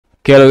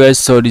Okay, hello guys,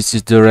 so this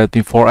is the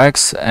Redmi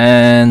 4X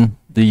and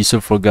the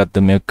user forgot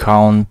the mail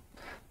account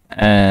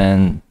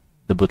and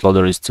the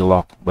bootloader is still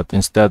locked, but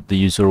instead the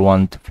user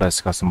want to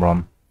flash custom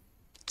ROM.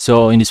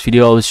 So in this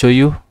video I will show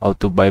you how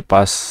to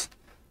bypass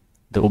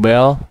the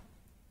UBL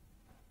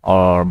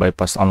or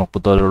bypass unlock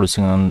bootloader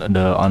using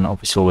the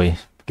unofficial way.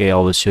 Okay, I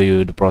will show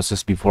you the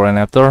process before and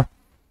after.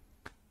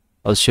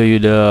 I'll show you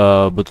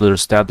the bootloader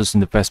status in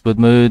the Fastboot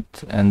mode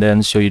and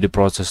then show you the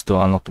process to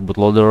unlock the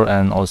bootloader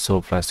and also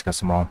flash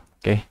custom ROM.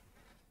 Okay,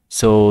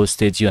 so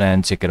stay tuned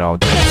and check it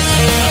out.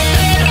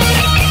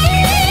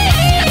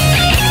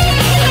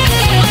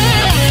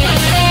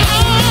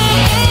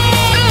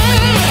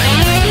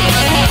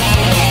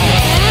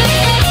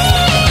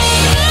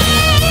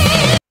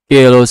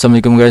 Okay, hello,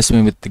 assalamualaikum guys,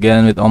 we meet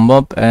again with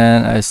Bob,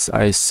 and as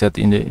I said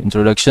in the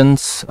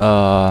introductions,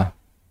 in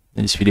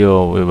this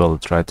video we will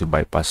try to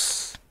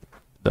bypass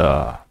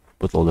the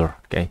bootloader,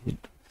 okay,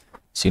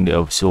 using the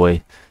official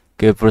way.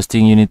 Okay, first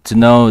thing you need to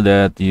know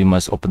that you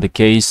must open the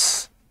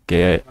case.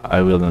 Okay,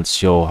 I will not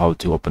show how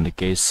to open the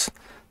case.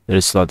 There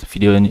is a lot of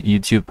video on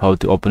YouTube how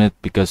to open it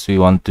because we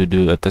want to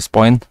do a test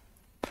point.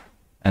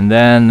 And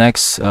then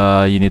next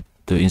you need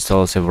to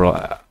install several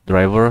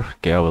driver.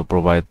 Okay, I will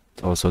provide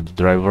also the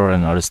driver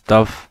and other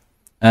stuff,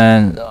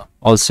 and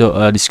also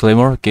a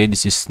disclaimer. Okay,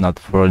 this is not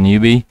for a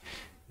newbie.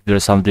 If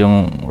there's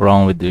something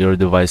wrong with your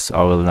device,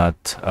 I will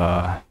not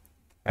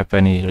have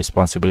any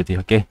responsibility.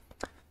 Okay,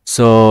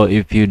 so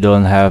if you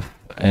don't have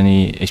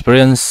any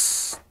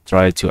experience,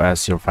 try to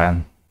ask your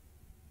friend.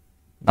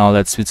 Now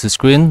let's switch the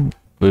screen.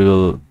 We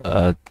will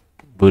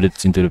boot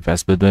it into the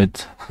Fastboot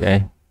mode.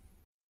 Okay,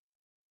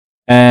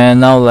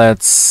 and now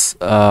let's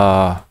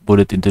boot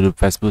it into the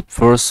Fastboot.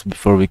 First,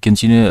 before we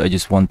continue, I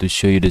just want to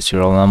show you the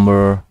serial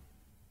number,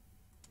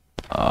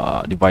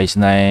 device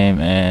name,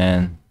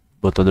 and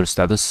bootloader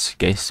status.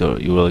 Okay, so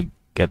you will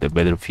get a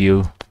better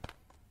view.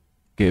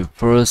 Okay,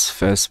 first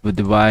Fastboot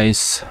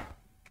device.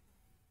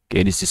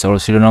 Okay, this is our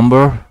serial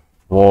number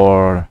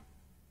for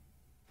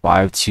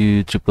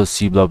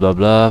 52CCC blah blah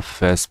blah.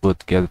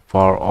 Fastboot get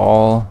for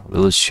all.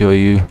 We'll show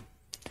you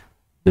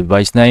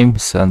device name.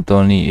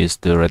 Santoni is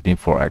the Redmi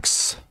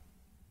 4X,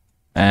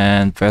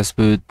 and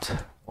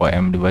Fastboot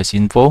OM device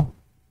info.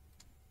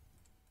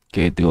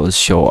 Okay, it will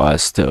show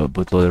us the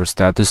bootloader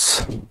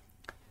status.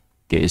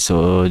 Okay,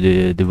 so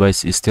the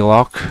device is still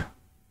locked.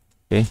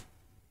 Okay,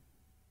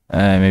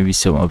 maybe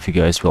some of you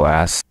guys will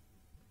ask,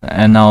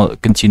 and now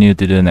continue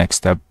to the next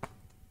step.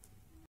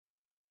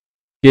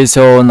 Okay,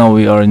 so now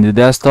we are in the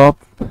desktop.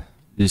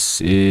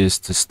 This is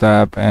the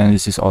step, and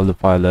this is all the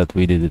file that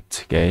we did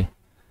it. Okay,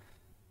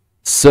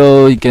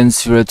 so you can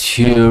see right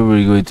here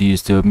we're going to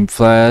use the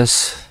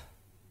flash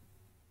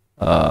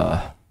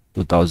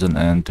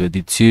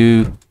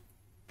 2022,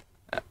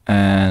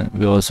 and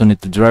we also need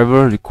the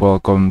driver, the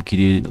Qualcomm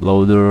KIDD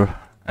loader,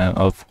 and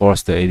of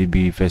course the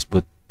ADB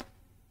Fastboot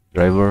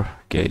driver.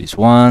 Okay, this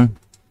one,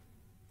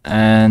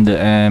 and the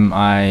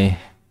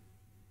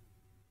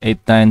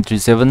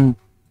MI8937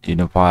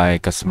 Unify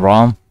custom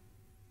ROM,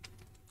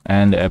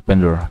 and the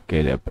appender.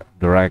 Okay, the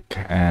rack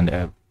and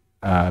the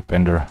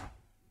appender.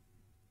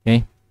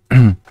 Okay,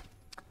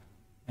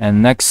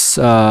 and next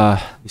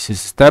this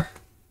is step.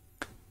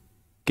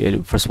 Okay,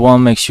 the first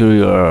one, make sure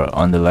you are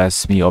on the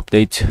last MIUI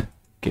update.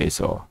 Okay,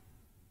 so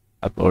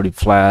I've already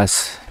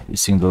flashed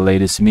using the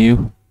latest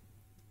MIUI,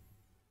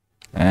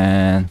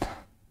 and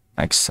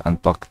next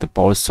unplug the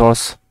power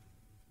source.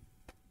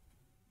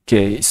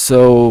 Okay,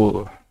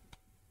 so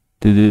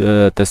to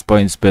do test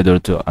point, it's better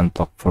to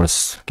unplug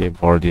first. Okay,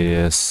 for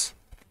this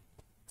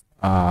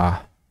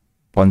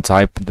phone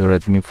type, the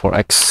Redmi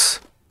 4X.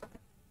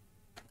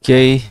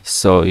 Okay,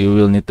 so you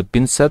will need the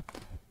pin set.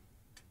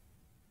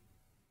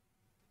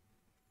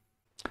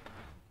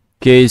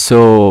 Okay,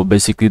 so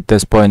basically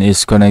test point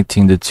is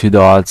connecting the two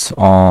dots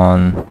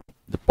on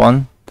the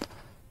phone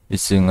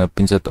using a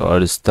pin set or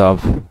other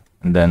stuff,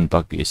 and then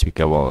plug the USB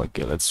cable.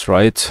 Okay, let's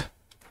try it.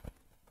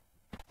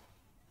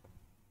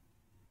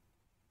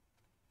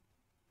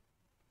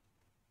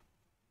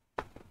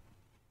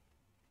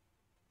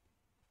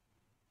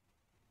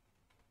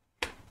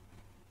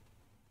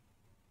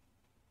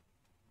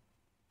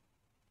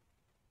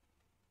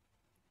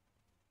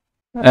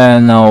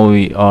 And now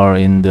we are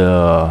in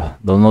the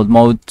download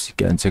mode. You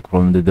can check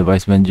from the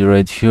device manager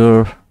right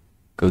here.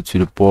 Go to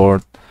the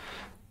port,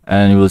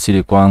 and you will see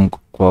the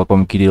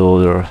Qualcomm KIDD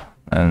loader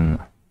and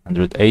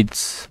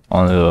 108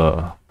 on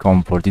the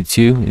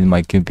COM42 in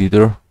my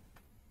computer.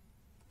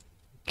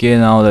 Okay,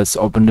 now let's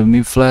open the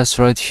MIUI flash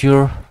right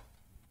here.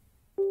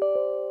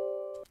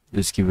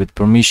 Just give it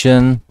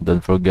permission.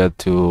 Don't forget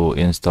to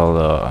install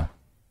the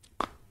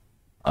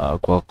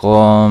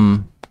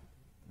Qualcomm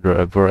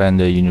driver and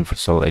the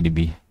universal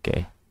ADB.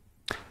 Okay,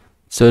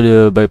 so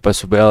the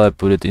bypass UBL, I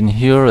put it in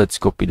here. Let's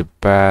copy the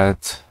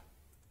path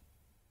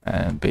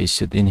and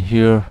paste it in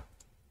here,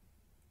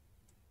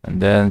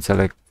 and then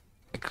select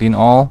clean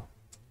all.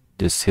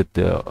 Just hit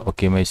the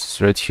OK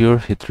message right here,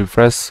 hit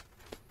refresh,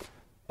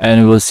 and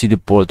we will see the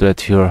port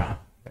right here.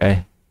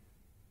 Okay,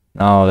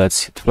 now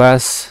let's hit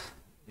flash.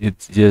 It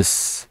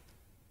just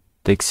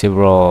take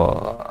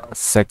several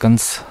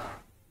seconds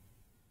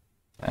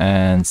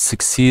and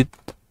succeed.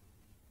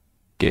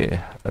 Okay,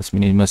 let's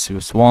minimize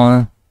this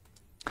one.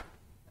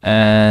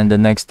 And the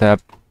next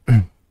step,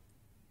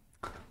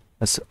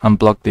 let's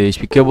unplug the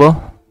HP cable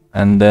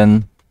and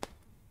then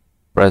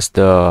press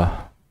the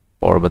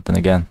power button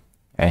again.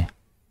 Okay,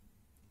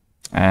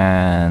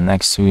 and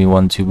next we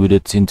want to boot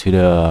it into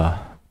the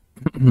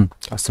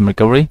custom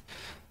recovery,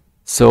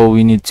 so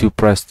we need to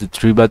press the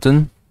 3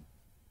 button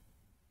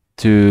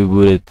to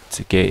boot it.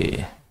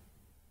 Okay,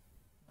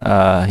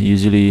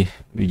 usually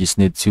we just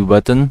need 2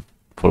 button,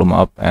 volume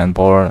up and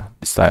power.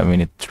 This time we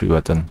need 3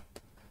 button.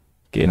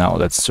 Okay, now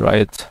let's try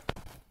it.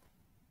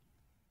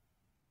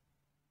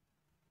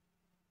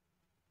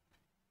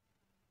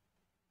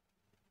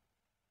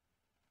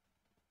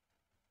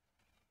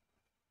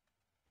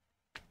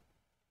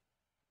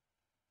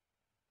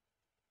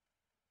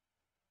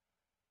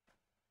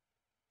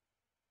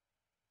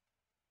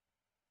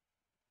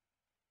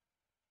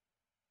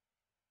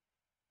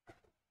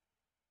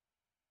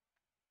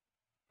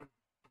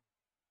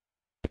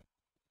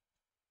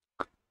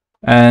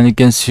 And you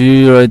can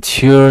see right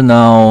here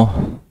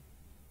now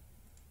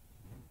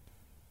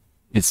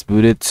it's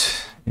booted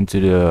into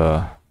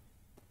the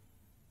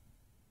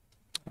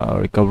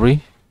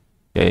recovery.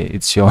 Okay,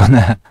 it's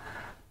shown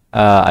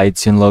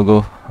iTunes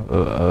logo,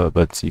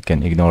 but you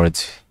can ignore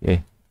it.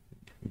 Okay,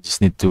 you just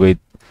need to wait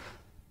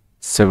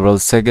several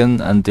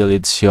seconds until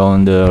it's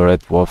shown the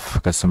red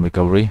wolf custom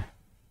recovery.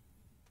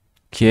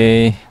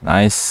 Okay,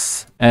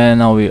 nice. And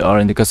now we are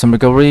in the custom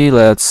recovery.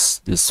 Let's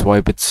just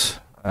swipe it.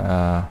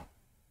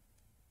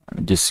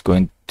 I'm just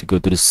going to go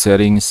to the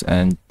settings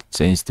and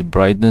change the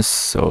brightness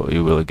so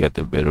you will get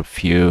a better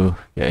view.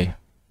 Okay,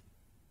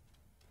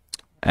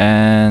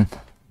 and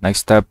next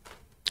step,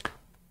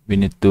 we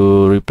need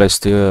to replace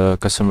the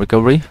custom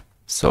recovery.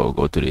 So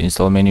go to the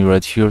install menu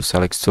right here,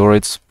 select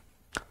storage,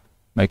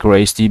 micro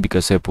SD,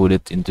 because I put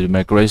it into the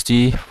micro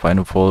SD. Find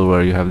a folder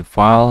where you have the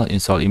file,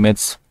 install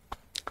image,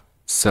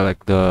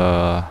 select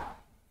the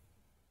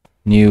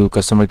new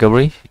custom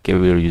recovery. Okay,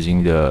 we're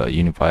using the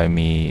UniFi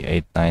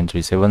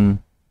 8937.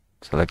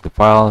 Select the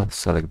file,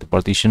 select the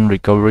partition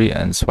recovery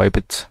and swipe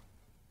it.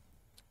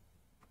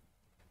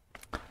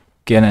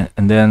 Okay,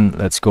 and then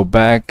let's go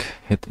back,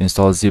 hit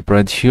install zip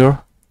right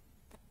here,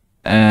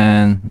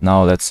 and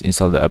now let's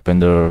install the app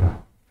under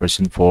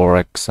version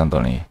 4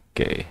 Santoni.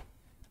 Okay,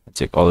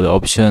 check all the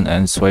options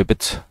and swipe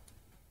it.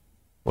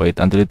 Wait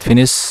until it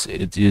finishes.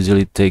 It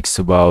usually takes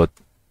about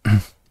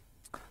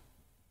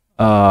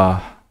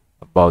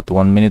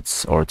 1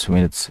 minute or 2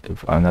 minutes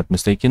if I'm not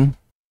mistaken.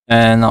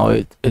 And now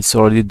it's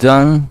already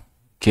done.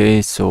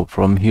 Okay, so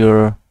from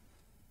here,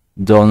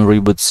 don't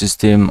reboot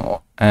system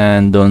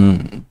and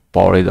don't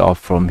power it off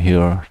from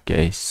here.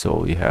 Okay,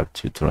 so you have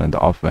to turn it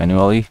off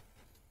manually.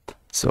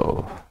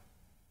 So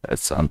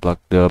let's unplug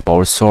the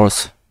power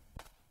source.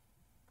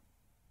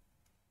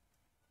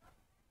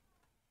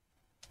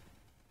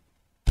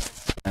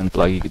 And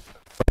plug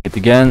it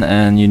again,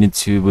 and you need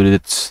to boot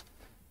it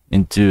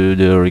into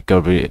the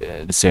recovery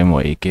the same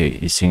way. Okay,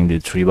 using the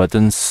 3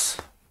 buttons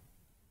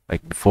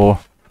like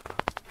before.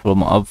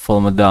 Volume up,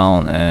 volume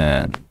down,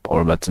 and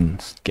power button.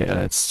 Okay,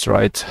 let's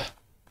try it.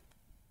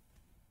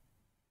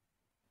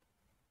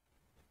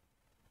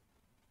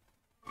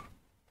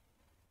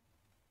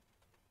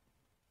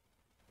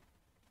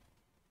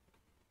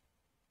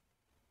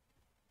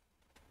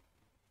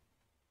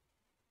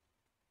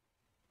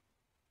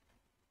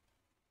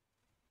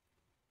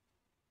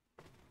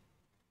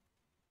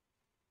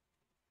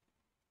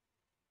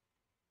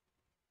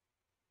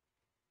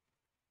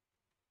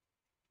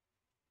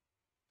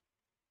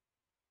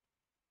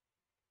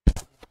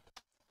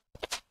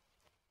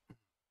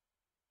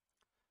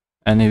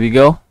 And here we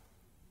go.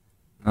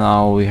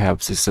 Now we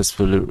have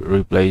successfully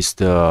replaced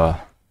the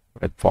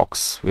red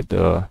fox with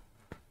the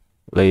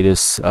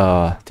latest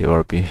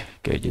TRP.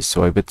 Okay, just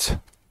swipe it.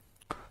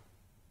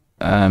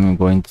 I'm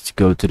going to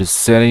go to the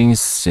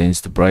settings,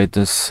 change the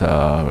brightness.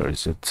 Where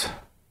is it?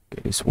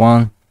 Okay, this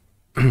one.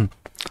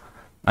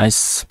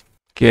 Nice.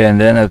 Okay,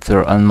 and then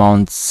after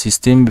unmount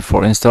system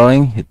before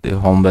installing, hit the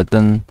home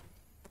button,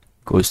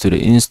 goes to the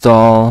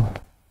install.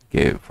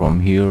 Okay,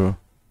 from here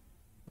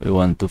we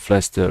want to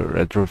flash the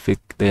retrofit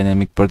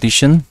dynamic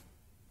partition,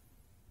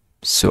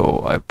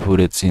 so I put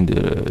it in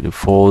the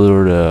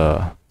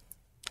folder,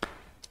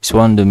 this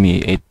one, the Mi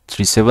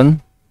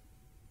 837,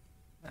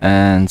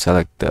 and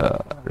select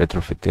the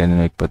retrofit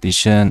dynamic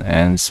partition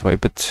and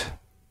swipe it.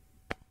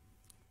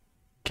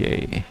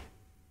 Okay,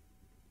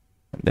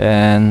 and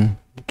then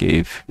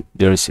if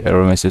there is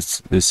error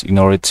message, just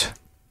ignore it.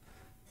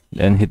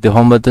 Then hit the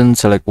home button,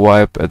 select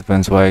wipe,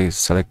 advanced wipe,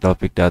 select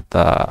topic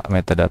data,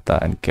 metadata,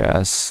 and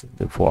cache,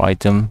 the 4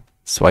 item,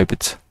 swipe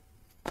it.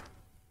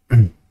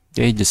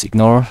 Okay, just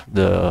ignore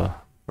the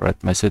red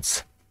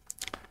message.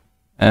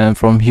 And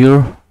from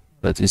here,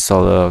 let's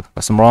install the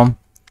custom ROM.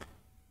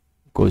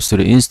 Goes to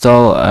the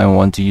install. I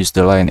want to use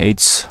the line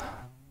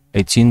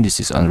 18. This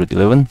is Android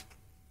 11.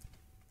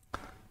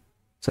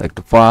 Select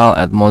the file,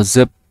 add more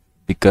zip,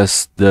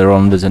 because the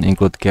ROM doesn't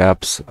include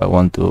gaps, I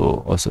want to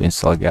also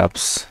install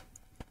gaps.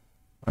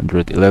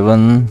 Android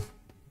 11,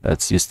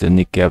 let's use the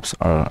NIC gaps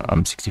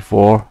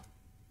ARM64.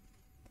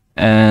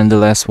 And the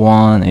last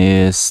one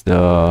is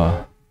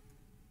the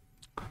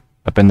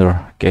appender.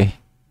 Okay,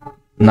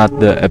 not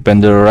the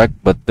appender rack,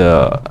 but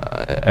the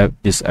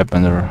this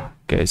appender.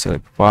 Okay,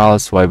 select file,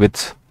 swipe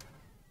it,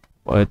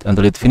 wait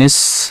until it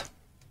finishes.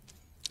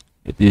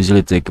 It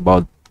usually take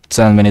about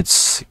 10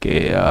 minutes.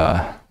 Okay,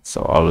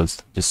 so I will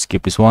just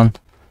skip this one.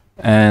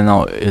 And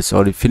now it's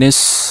already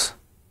finished.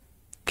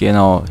 Okay,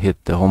 now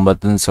hit the home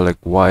button,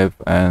 select wipe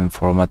and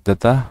format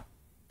data.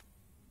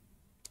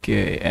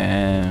 Okay,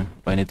 and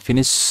when it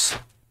finishes,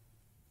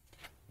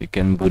 we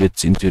can boot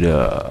it into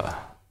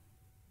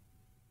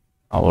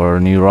our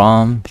new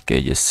ROM.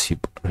 Okay, just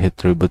hit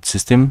reboot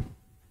system,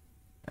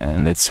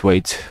 and let's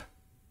wait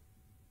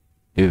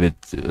if it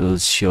will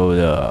show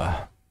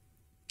the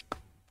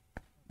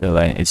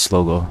Lineage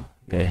logo.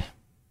 Okay,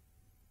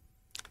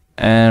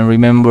 and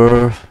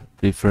remember,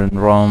 different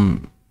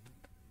ROM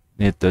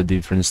need a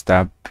different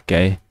step.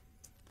 Okay,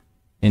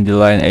 in the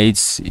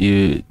Lineage,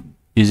 you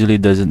usually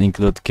doesn't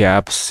include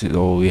caps,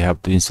 so we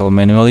have to install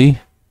manually.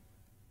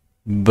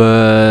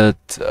 But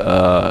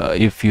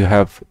if you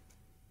have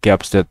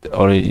caps that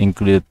already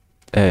included,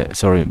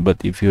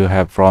 but if you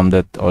have ROM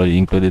that already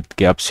included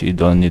caps, you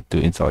don't need to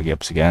install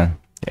caps again.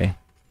 Okay,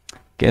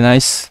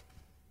 nice.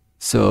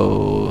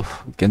 So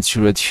you can see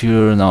right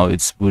here, now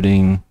it's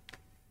booted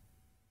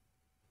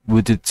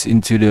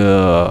into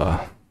the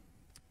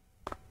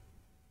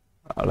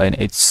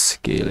Lineage.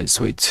 Okay, let's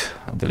wait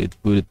until it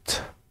booted.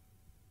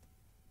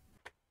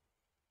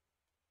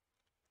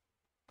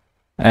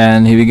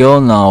 And here we go.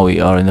 Now we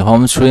are in the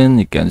home screen.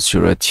 You can see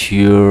right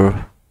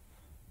here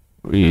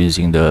we're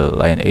using the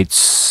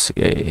Lineage.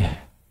 Okay,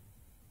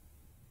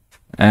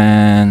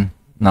 and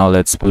now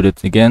let's put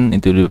it again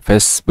into the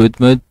Fastboot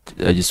mode.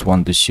 I just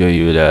want to show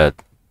you that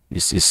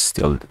this is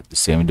still the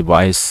same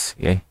device.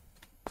 Okay,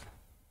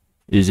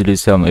 usually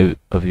some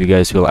of you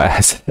guys will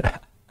ask.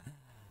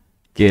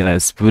 Okay,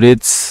 let's put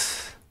it.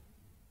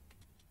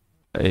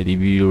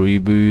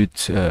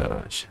 Reboot,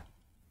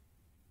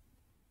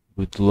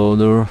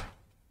 bootloader.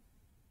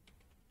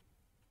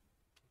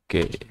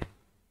 Okay,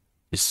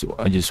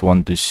 I just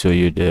want to show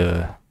you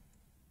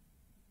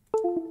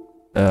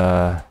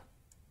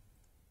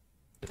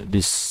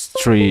this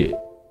three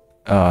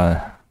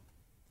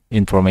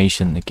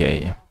information.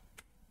 Okay,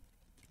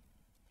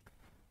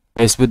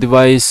 Fastboot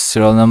device,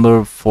 serial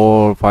number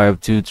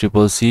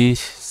 4523CC,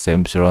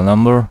 same serial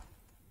number.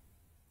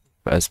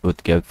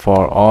 Fastboot get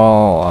for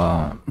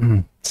all,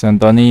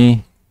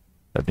 Santoni,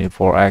 Redmi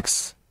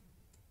 4X.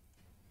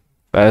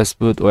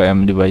 Fastboot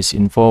OEM device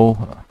info.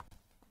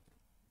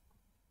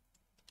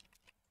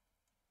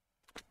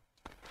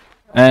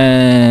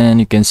 And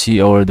you can see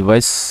our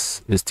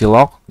device is still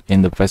locked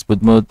in the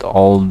Fastboot mode,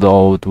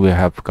 although we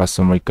have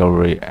custom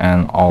recovery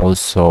and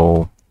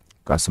also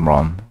custom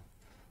ROM.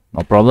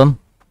 No problem,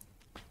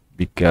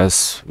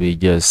 because we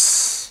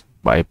just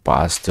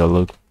bypass the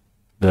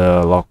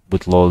lock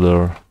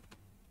bootloader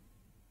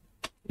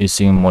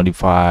using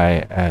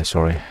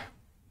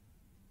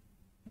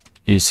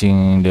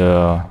using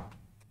the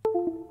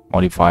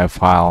modify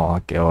file,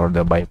 okay, or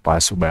the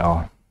bypass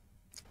UBL.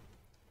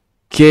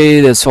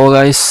 Okay, that's all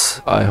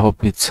guys. I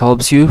hope it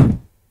helps you,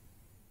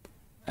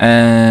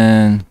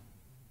 and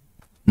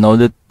know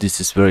that this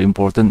is very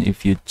important.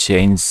 If you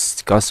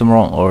change custom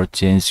ROM or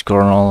change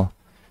kernel,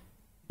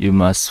 you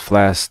must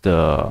flash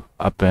the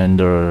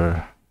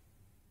appender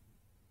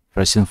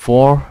version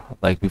 4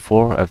 like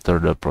before. After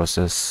the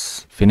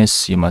process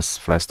finish, you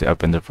must flash the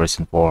appender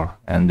version 4.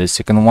 And the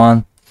second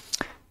one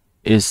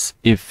is,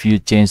 if you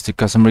change the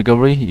custom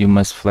recovery, you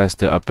must flash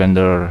the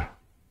appender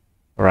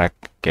rack.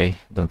 Okay,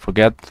 don't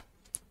forget.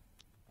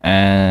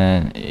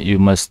 And you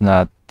must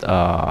not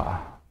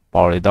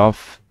power it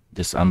off,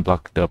 just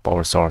unblock the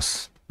power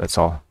source. That's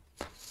all.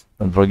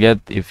 Don't forget,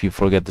 if you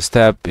forget the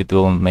step, it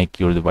will make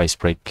your device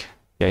break.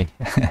 Okay.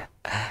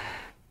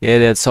 Yeah,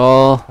 that's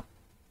all.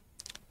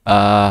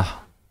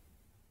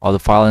 All the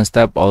file and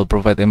step I'll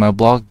provide in my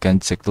blog. You can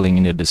check the link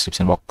in the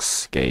description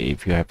box. Okay,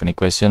 if you have any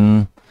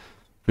question,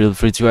 feel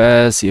free to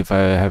ask. If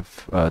I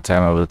have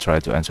time, I will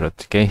try to answer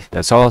it. Okay,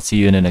 that's all. See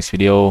you in the next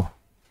video.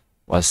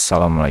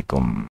 Wassalamualaikum.